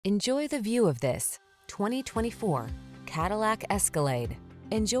Enjoy the view of this 2024 Cadillac Escalade.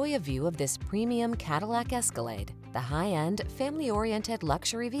 Enjoy a view of this premium Cadillac Escalade, the high-end, family-oriented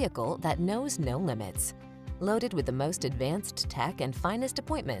luxury vehicle that knows no limits. Loaded with the most advanced tech and finest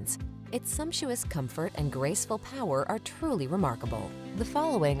appointments, its sumptuous comfort and graceful power are truly remarkable. The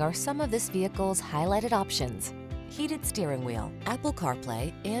following are some of this vehicle's highlighted options: heated steering wheel, Apple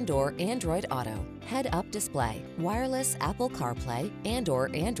CarPlay and/or Android Auto, head-up display, wireless Apple CarPlay and/or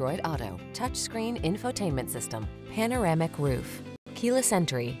Android Auto, touchscreen infotainment system, panoramic roof, keyless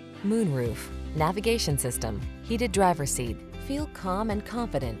entry, moonroof, navigation system, heated driver's seat. Feel calm and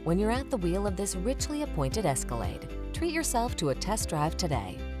confident when you're at the wheel of this richly appointed Escalade. Treat yourself to a test drive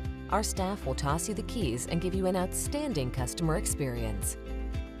today. Our staff will toss you the keys and give you an outstanding customer experience.